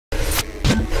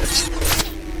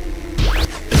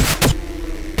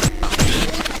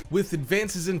With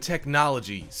advances in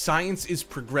technology, science is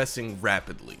progressing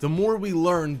rapidly. The more we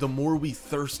learn, the more we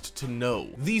thirst to know.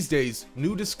 These days,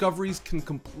 new discoveries can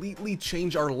completely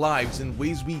change our lives in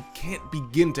ways we can't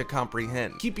begin to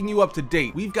comprehend. Keeping you up to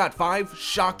date, we've got 5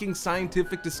 shocking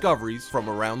scientific discoveries from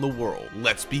around the world.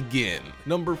 Let's begin.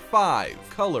 Number 5.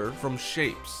 Color from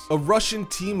shapes. A Russian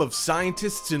team of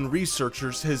scientists and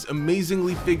researchers has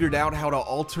amazingly figured out how to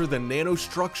alter the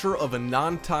nanostructure of a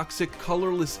non-toxic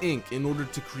colorless ink in order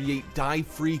to create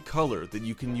dye-free color that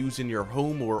you can use in your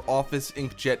home or office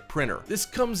inkjet printer. This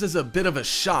comes as a bit of a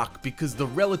shock because the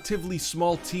relatively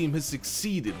small team has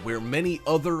succeeded where many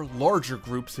other larger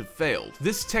groups have failed.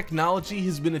 This technology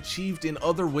has been achieved in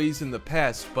other ways in the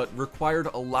past, but required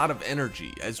a lot of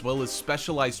energy as well as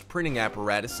specialized printing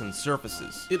apparatus and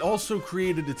surfaces. It also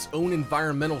created its own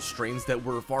environmental strains that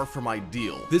were far from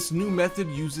ideal. This new method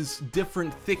uses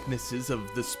different thicknesses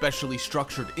of the specially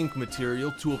structured ink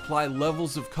material to apply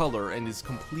levels of color and is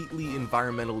completely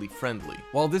environmentally friendly.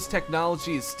 While this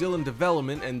technology is still in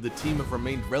development and the team have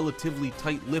remained relatively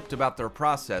tight-lipped about their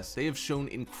process, they have shown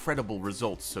incredible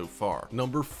results so far.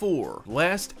 Number 4.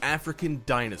 Last African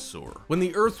dinosaur. When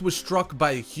the Earth was struck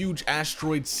by a huge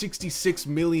asteroid 66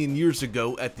 million years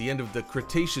ago at the end of the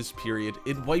Cretaceous period,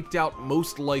 it wiped out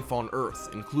most life on Earth,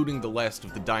 including the last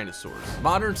of the dinosaurs.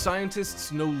 Modern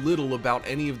scientists know little about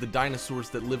any of the dinosaurs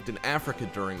that lived in Africa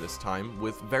during this time,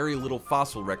 with very little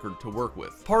fossil record to work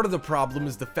with. Part of the problem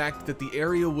is the fact that the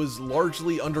area was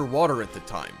largely underwater at the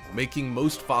time, making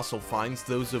most fossil finds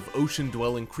those of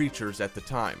ocean-dwelling creatures at the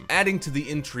time. Adding to the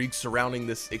intrigue surrounding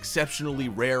this exceptionally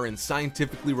rare and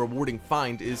scientifically rewarding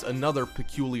find is another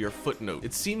peculiar footnote.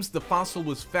 It seems the fossil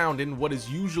was found in what is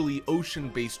usually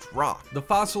ocean-based rock. The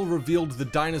fossil revealed the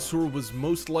dinosaur was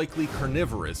most likely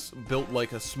carnivorous, built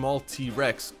like a small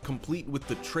T-Rex, complete with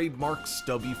the trademark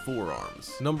stubby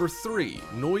forearms. Number 3.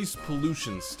 Noise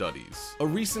pollution studies. A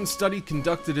recent study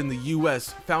conducted in the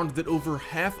US found that over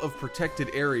half of protected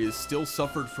areas still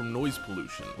suffered from noise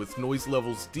pollution, with noise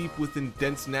levels deep within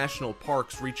dense national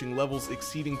parks reaching levels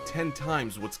exceeding 10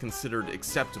 times what's considered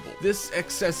acceptable. This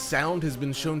excess sound has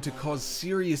been shown to cause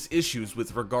serious issues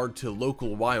with regard to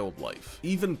local wildlife.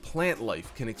 Even plant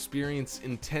life can experience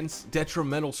intense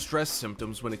detrimental stress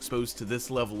symptoms when exposed to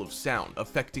this level of sound,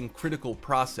 affecting critical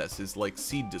processes like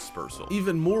seed dispersal.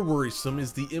 Even more worrisome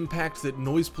is the impact that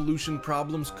noise pollution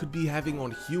problems could be having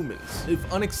on humans.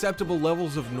 If unacceptable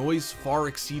levels of noise far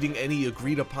exceeding any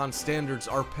agreed upon standards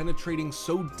are penetrating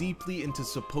so deeply into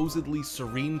supposedly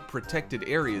serene protected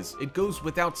areas, it goes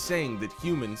without saying that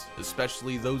humans,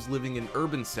 especially those living in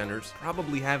urban centers,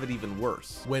 probably have it even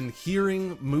worse. When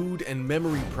hearing, mood, and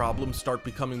memory problems start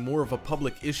becoming more of a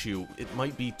public issue, it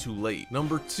might be too late.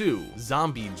 Number 2.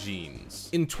 Zombie genes.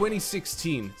 In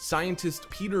 2016, scientist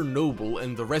Peter Noble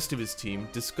and the rest of his team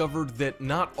discovered that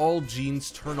not all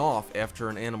genes turn off after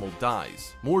an animal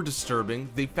dies. More disturbing,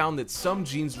 they found that some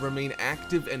genes remain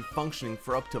active and functioning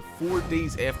for up to 4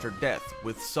 days after death,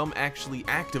 with some actually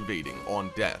activating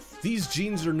on death. These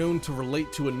genes are known to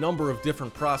relate to a number of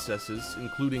different processes,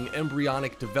 including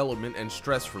embryonic development and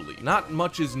stress relief. Not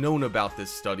much is known about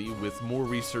this study, with more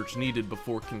research needed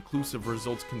before conclusive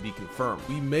results can be confirmed.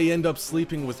 We may end up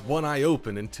sleeping with one eye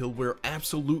open until we're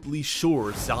absolutely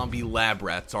sure zombie lab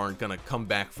rats aren't gonna come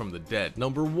back from the dead.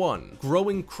 Number 1.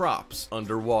 Growing crops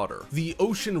underwater. The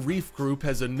Ocean Reef Group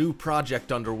has a new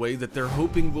project underway that they're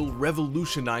hoping will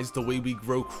revolutionize the way we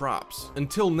grow crops.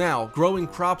 Until now, growing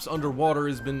crops underwater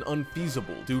has been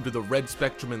unfeasible due to the red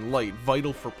spectrum in light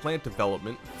vital for plant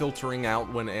development filtering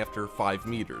out when after 5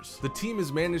 meters. The team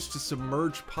has managed to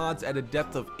submerge pods at a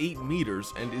depth of 8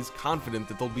 meters and is confident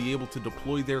that they'll be able to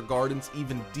deploy their gardens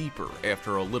even deeper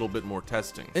after a little bit more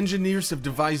testing. Engineers have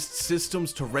devised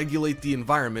systems to regulate the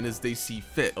environment as they see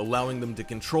fit, allowing them to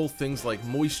control things like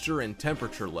moisture and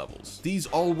temperature levels. These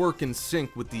all work in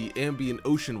sync with the ambient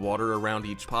ocean water around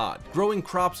each pod. Growing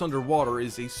crops underwater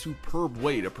is a superb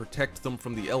way to protect them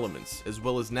from the elements, as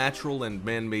well as natural and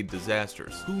man-made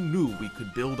disasters. Who knew we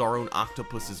could build our own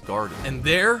octopus's garden? And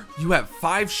there, you have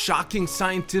 5 shocking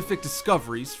scientific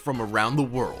discoveries from around the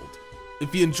world.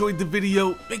 If you enjoyed the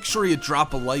video, make sure you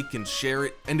drop a like and share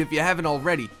it, and if you haven't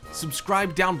already,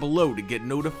 subscribe down below to get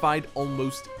notified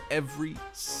almost every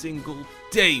single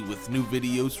day with new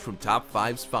videos from Top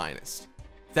 5's finest.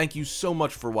 Thank you so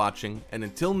much for watching, and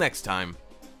until next time,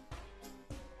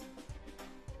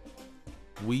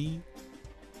 we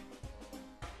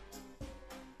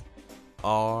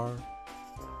are